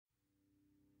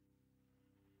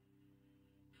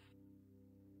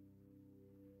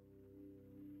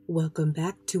Welcome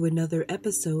back to another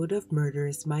episode of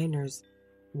Murderous Minors.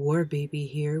 War Baby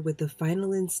here with the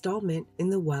final installment in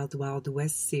the Wild Wild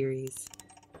West series.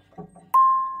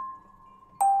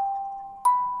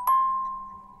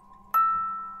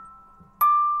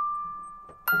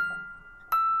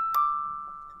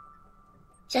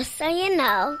 Just so you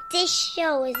know, this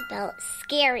show is about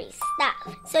scary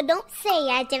stuff. So don't say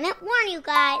I didn't warn you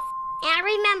guys. And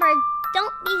remember,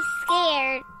 don't be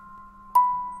scared.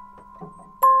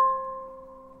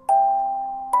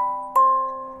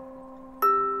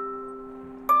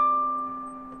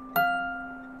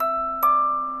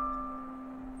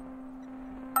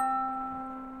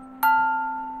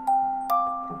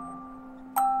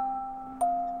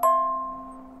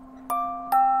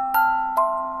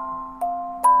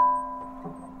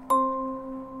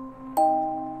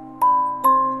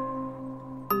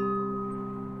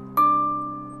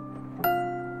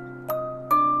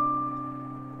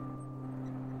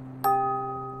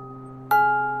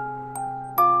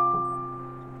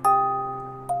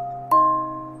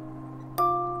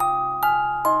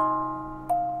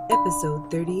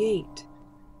 Episode 38.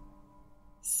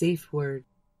 Safe Word.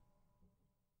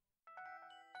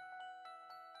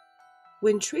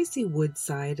 When Tracy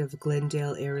Woodside of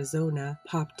Glendale, Arizona,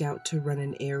 popped out to run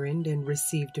an errand and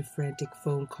received a frantic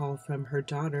phone call from her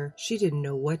daughter, she didn't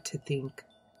know what to think.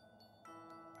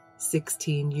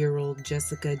 16-year-old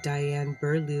Jessica Diane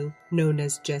Burlew, known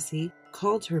as Jessie,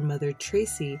 called her mother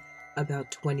Tracy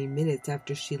about 20 minutes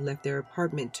after she left their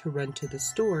apartment to run to the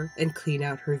store and clean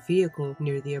out her vehicle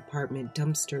near the apartment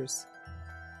dumpsters.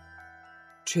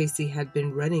 Tracy had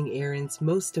been running errands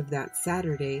most of that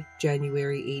Saturday,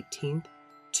 January 18th,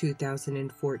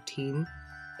 2014,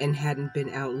 and hadn't been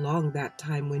out long that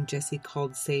time when Jessie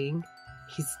called saying,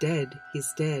 "He's dead,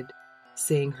 he's dead,"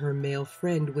 saying her male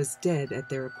friend was dead at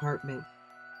their apartment.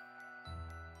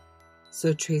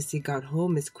 So Tracy got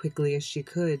home as quickly as she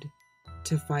could,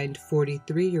 to find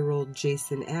 43-year-old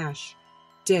Jason Ash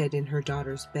dead in her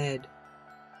daughter's bed.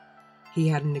 He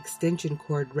had an extension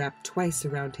cord wrapped twice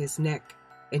around his neck,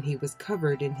 and he was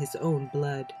covered in his own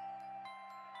blood.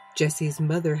 Jessie's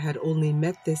mother had only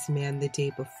met this man the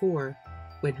day before,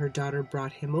 when her daughter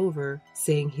brought him over,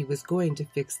 saying he was going to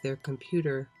fix their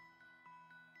computer.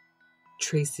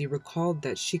 Tracy recalled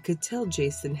that she could tell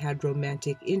Jason had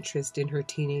romantic interest in her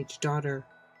teenage daughter.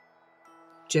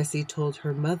 Jessie told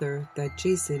her mother that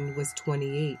Jason was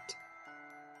 28.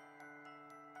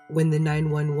 When the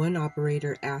 911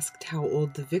 operator asked how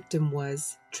old the victim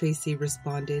was, Tracy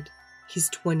responded, "He's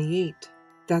 28.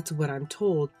 That's what I'm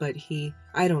told, but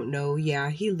I don't know, yeah,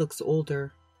 he looks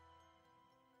older."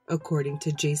 According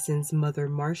to Jason's mother,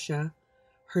 Marcia,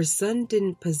 her son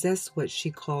didn't possess what she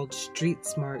called street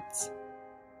smarts.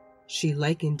 She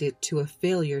likened it to a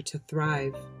failure to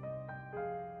thrive.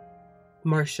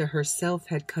 Marcia herself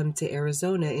had come to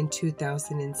Arizona in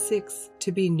 2006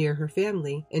 to be near her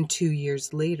family, and 2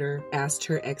 years later asked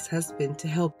her ex-husband to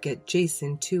help get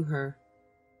Jason to her.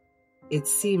 It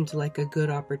seemed like a good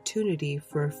opportunity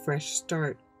for a fresh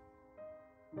start.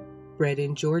 Bred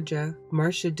in Georgia,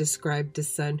 Marcia described a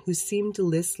son who seemed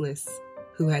listless,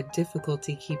 who had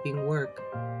difficulty keeping work.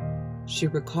 She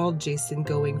recalled Jason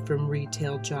going from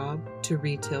retail job to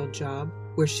retail job,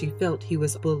 where she felt he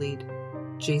was bullied.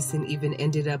 Jason even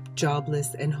ended up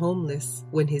jobless and homeless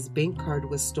when his bank card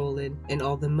was stolen and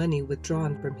all the money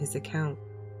withdrawn from his account.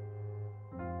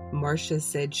 Marcia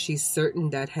said she's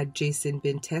certain that had Jason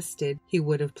been tested, he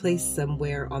would have placed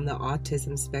somewhere on the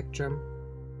autism spectrum.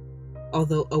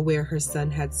 Although aware her son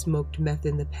had smoked meth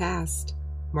in the past,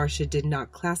 Marcia did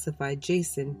not classify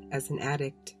Jason as an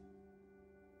addict.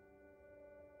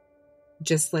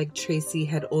 Just like Tracy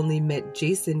had only met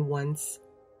Jason once,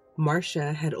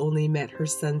 Marcia had only met her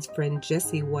son's friend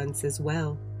Jessie once as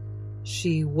well.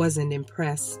 She wasn't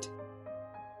impressed.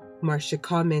 Marcia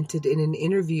commented in an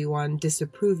interview on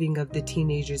disapproving of the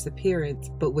teenager's appearance,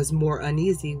 but was more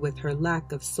uneasy with her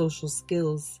lack of social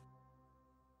skills.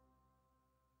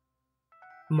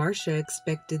 Marcia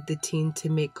expected the teen to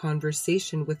make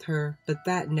conversation with her, but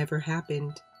that never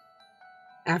happened.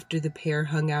 After the pair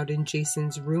hung out in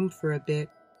Jason's room for a bit,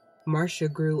 Marcia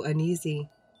grew uneasy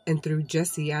and threw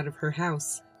Jessie out of her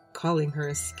house, calling her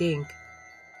a skank.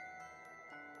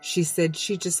 She said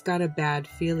she just got a bad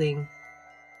feeling.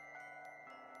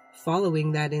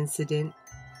 Following that incident,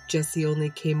 Jessie only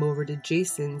came over to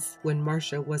Jason's when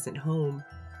Marcia wasn't home.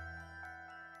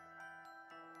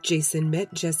 Jason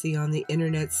met Jessie on the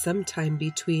internet sometime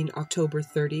between October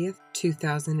 30th,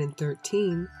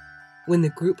 2013, when the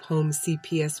group home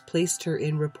CPS placed her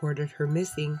in reported her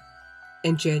missing,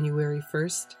 and January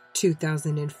 1st,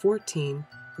 2014,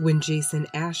 when Jason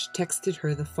Ash texted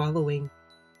her the following: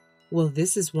 Well,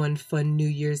 this is one fun New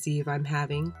Year's Eve I'm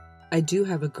having. I do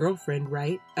have a girlfriend,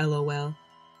 right? LOL.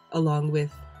 Along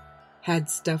with, had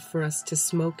stuff for us to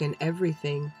smoke and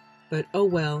everything. But oh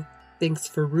well, thanks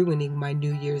for ruining my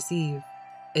New Year's Eve.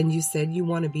 And you said you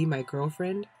want to be my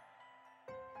girlfriend?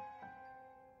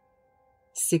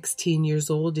 16 years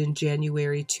old in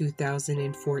January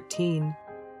 2014,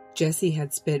 Jessie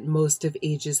had spent most of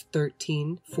ages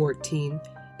 13, 14,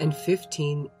 and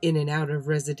 15 in and out of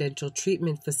residential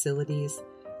treatment facilities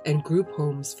and group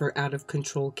homes for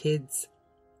out-of-control kids.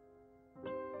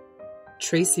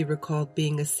 Tracy recalled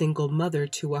being a single mother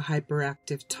to a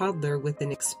hyperactive toddler with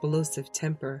an explosive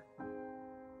temper.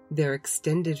 Their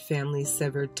extended family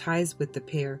severed ties with the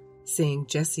pair, saying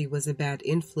Jessie was a bad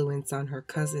influence on her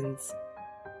cousins.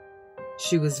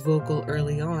 She was vocal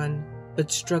early on,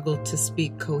 but struggled to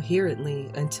speak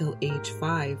coherently until age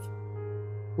 5.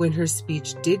 When her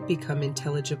speech did become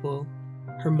intelligible,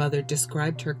 her mother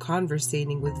described her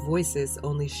conversating with voices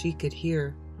only she could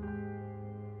hear.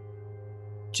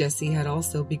 Jessie had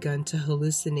also begun to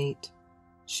hallucinate.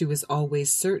 She was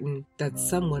always certain that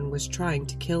someone was trying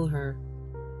to kill her.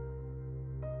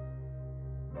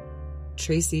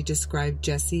 Tracy described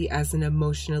Jessie as an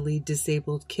emotionally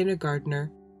disabled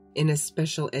kindergartner in a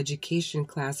special education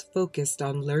class focused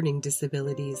on learning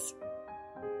disabilities.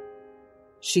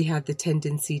 She had the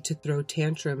tendency to throw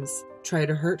tantrums, try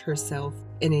to hurt herself,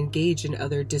 and engage in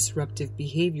other disruptive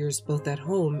behaviors both at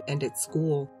home and at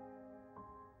school.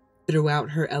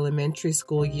 Throughout her elementary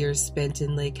school years spent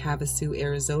in Lake Havasu,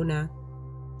 Arizona,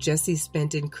 Jessie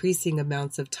spent increasing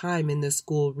amounts of time in the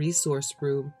school resource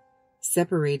room,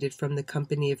 separated from the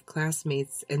company of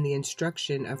classmates and the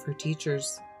instruction of her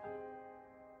teachers.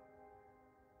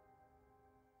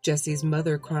 Jessie's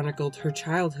mother chronicled her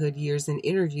childhood years in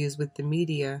interviews with the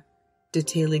media,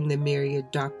 detailing the myriad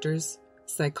doctors,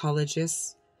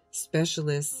 psychologists,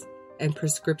 specialists, and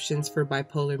prescriptions for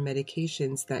bipolar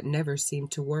medications that never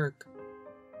seemed to work.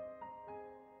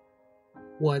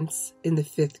 Once, in the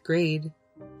 5th grade,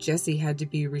 Jessie had to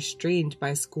be restrained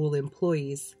by school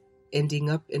employees, ending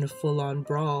up in a full-on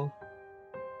brawl.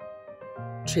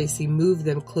 Tracy moved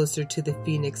them closer to the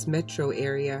Phoenix metro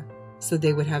area so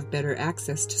they would have better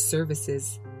access to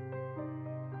services.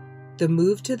 The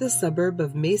move to the suburb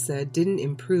of Mesa didn't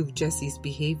improve Jessie's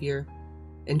behavior,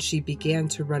 and she began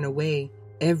to run away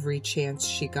every chance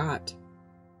she got.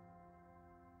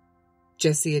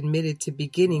 Jessie admitted to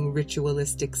beginning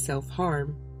ritualistic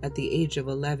self-harm at the age of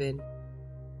 11.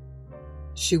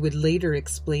 She would later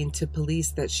explain to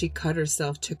police that she cut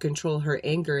herself to control her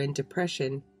anger and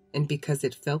depression, and because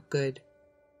it felt good.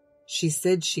 She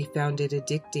said she found it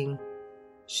addicting.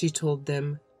 She told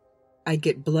them, "I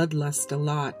get bloodlust a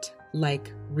lot,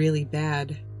 like really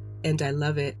bad, and I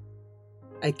love it.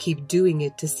 I keep doing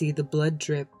it to see the blood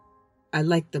drip. I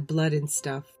like the blood and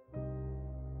stuff."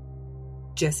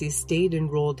 Jessie stayed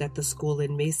enrolled at the school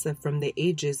in Mesa from the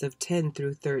ages of 10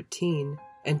 through 13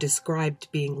 and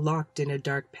described being locked in a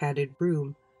dark padded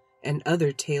room and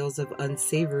other tales of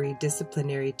unsavory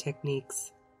disciplinary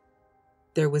techniques.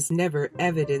 There was never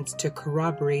evidence to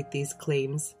corroborate these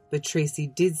claims, but Tracy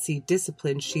did see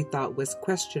discipline she thought was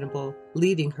questionable,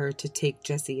 leading her to take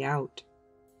Jessie out.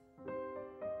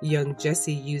 Young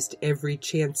Jessie used every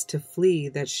chance to flee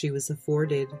that she was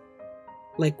afforded,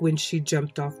 like when she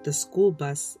jumped off the school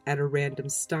bus at a random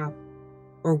stop,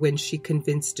 or when she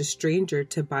convinced a stranger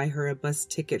to buy her a bus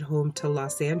ticket home to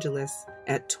Los Angeles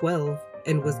at 12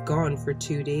 and was gone for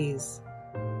 2 days.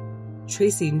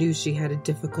 Tracy knew she had a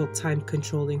difficult time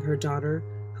controlling her daughter,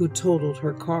 who totaled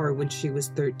her car when she was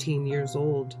 13 years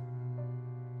old.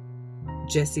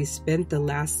 Jessie spent the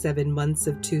last 7 months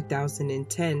of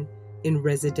 2010 in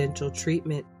residential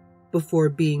treatment before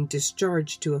being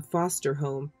discharged to a foster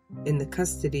home in the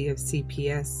custody of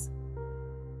CPS.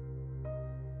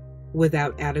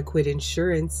 Without adequate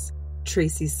insurance,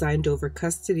 Tracy signed over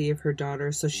custody of her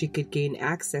daughter so she could gain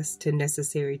access to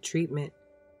necessary treatment.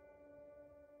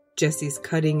 Jessie's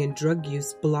cutting and drug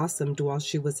use blossomed while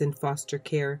she was in foster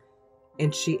care,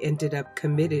 and she ended up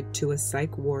committed to a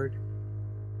psych ward.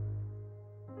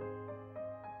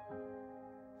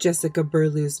 Jessica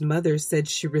Burlew's mother said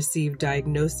she received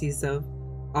diagnoses of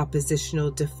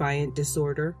oppositional defiant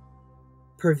disorder,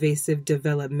 pervasive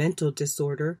developmental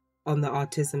disorder on the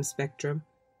autism spectrum,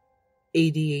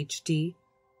 ADHD,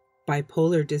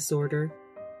 bipolar disorder,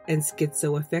 and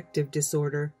schizoaffective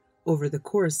disorder over the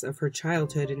course of her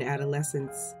childhood and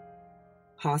adolescence.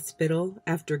 Hospital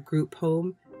after group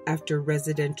home after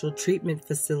residential treatment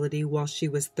facility while she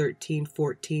was 13,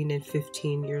 14, and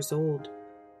 15 years old.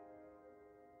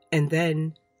 And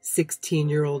then,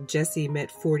 16-year-old Jessie met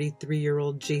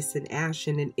 43-year-old Jason Ash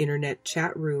in an internet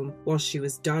chat room while she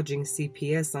was dodging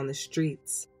CPS on the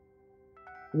streets.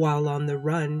 While on the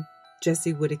run,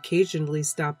 Jessie would occasionally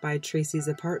stop by Tracy's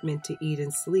apartment to eat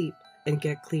and sleep and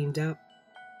get cleaned up.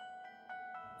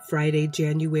 Friday,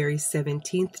 January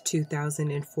 17,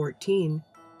 2014,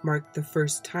 marked the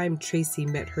first time Tracy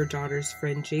met her daughter's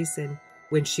friend Jason.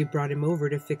 When she brought him over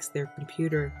to fix their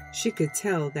computer, she could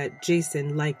tell that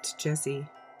Jason liked Jessie.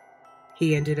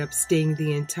 He ended up staying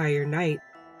the entire night.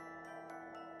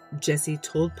 Jessie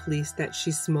told police that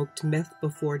she smoked meth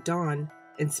before dawn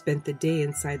and spent the day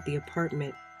inside the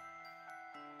apartment.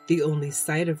 The only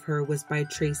sight of her was by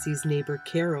Tracy's neighbor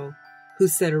Carol, who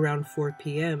said around 4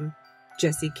 p.m.,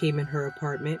 Jessie came in her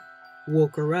apartment,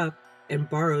 woke her up, and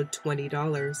borrowed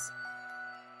 $20.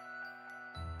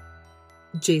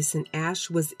 Jason Ash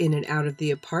was in and out of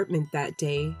the apartment that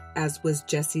day, as was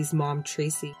Jessie's mom,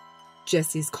 Tracy.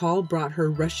 Jessie's call brought her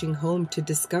rushing home to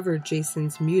discover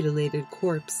Jason's mutilated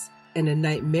corpse and a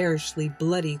nightmarishly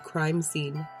bloody crime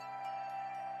scene.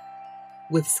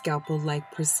 With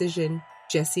scalpel-like precision,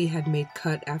 Jessie had made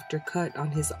cut after cut on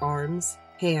his arms,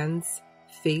 hands,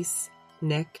 face,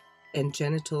 neck, and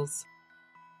genitals.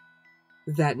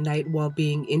 That night, while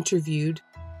being interviewed,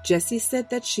 Jessie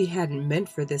said that she hadn't meant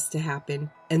for this to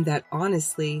happen and that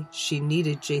honestly, she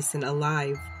needed Jason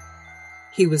alive.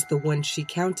 He was the one she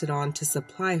counted on to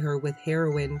supply her with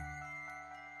heroin.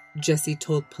 Jessie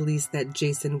told police that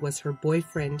Jason was her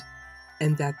boyfriend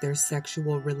and that their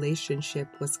sexual relationship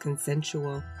was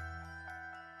consensual.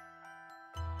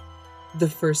 The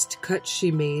first cut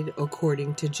she made,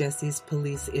 according to Jessie's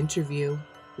police interview,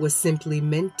 was simply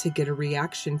meant to get a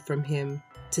reaction from him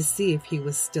to see if he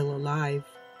was still alive.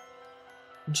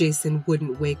 Jason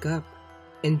wouldn't wake up,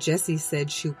 and Jessie said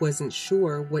she wasn't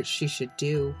sure what she should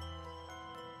do.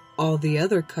 All the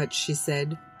other cuts, she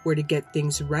said, were to get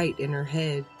things right in her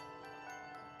head.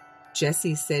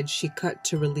 Jessie said she cut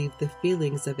to relieve the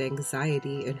feelings of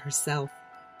anxiety in herself.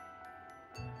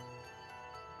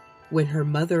 When her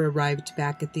mother arrived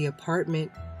back at the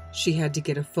apartment, she had to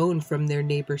get a phone from their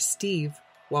neighbor Steve,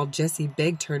 while Jessie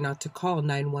begged her not to call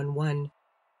 911.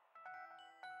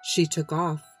 She took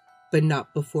off, but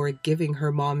not before giving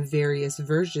her mom various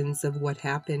versions of what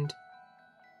happened.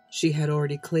 She had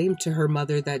already claimed to her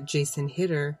mother that Jason hit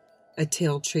her, a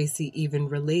tale Tracy even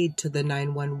relayed to the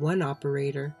 911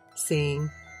 operator, saying,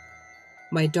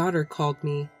 "My daughter called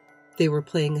me. They were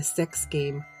playing a sex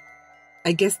game.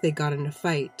 I guess they got in a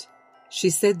fight. She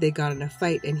said they got in a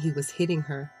fight and he was hitting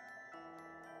her."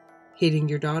 "Hitting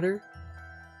your daughter?"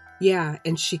 "Yeah,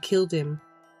 and she killed him.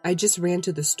 I just ran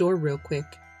to the store real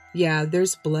quick. Yeah,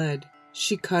 there's blood.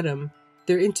 She cut him.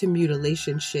 They're into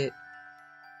mutilation shit."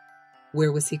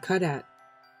 "Where was he cut at?"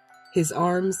 "His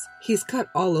arms. He's cut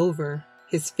all over.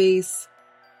 His face."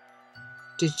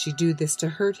 "Did she do this to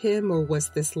hurt him, or was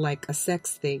this like a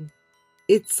sex thing?"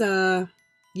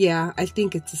 Yeah, I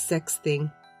think it's a sex thing."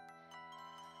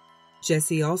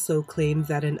 Jessie also claimed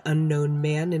that an unknown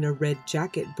man in a red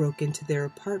jacket broke into their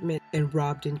apartment and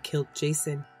robbed and killed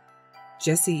Jason.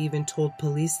 Jessie even told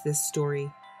police this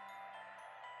story.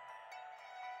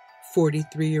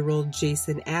 43-year-old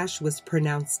Jason Ash was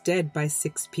pronounced dead by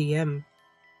 6 p.m.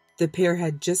 The pair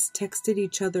had just texted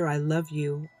each other "I love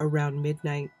you" around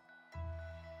midnight.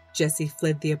 Jessie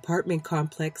fled the apartment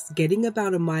complex, getting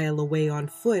about a mile away on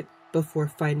foot before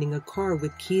finding a car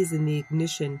with keys in the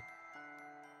ignition.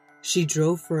 She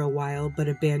drove for a while but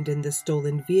abandoned the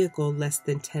stolen vehicle less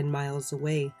than 10 miles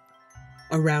away.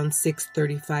 Around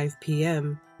 6:35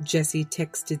 p.m., Jessie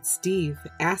texted Steve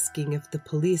asking if the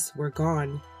police were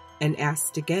gone, and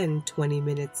asked again 20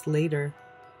 minutes later.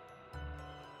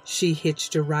 She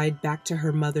hitched a ride back to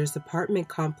her mother's apartment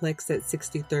complex at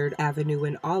 63rd Avenue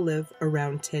and Olive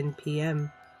around 10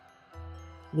 p.m.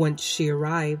 Once she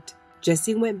arrived,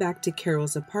 Jessie went back to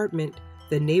Carol's apartment,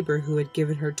 the neighbor who had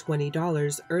given her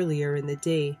 $20 earlier in the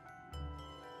day.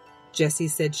 Jessie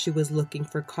said she was looking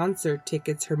for concert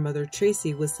tickets her mother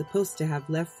Tracy was supposed to have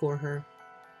left for her.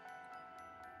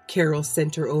 Carol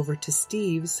sent her over to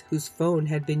Steve's, whose phone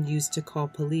had been used to call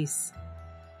police.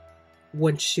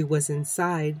 Once she was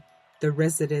inside, the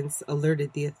residents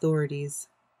alerted the authorities.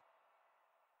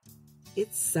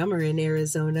 It's summer in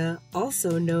Arizona,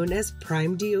 also known as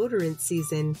prime deodorant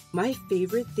season. My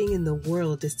favorite thing in the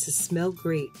world is to smell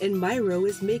great, and Myro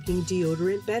is making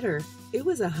deodorant better. It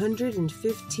was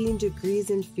 115 degrees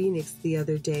in Phoenix the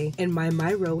other day, and my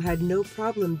Myro had no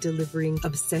problem delivering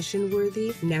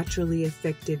obsession-worthy, naturally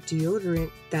effective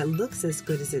deodorant that looks as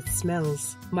good as it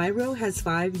smells. Myro has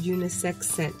 5 unisex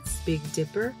scents: Big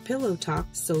Dipper, Pillow Talk,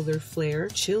 Solar Flare,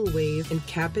 Chill Wave, and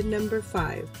Cabin Number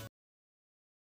 5.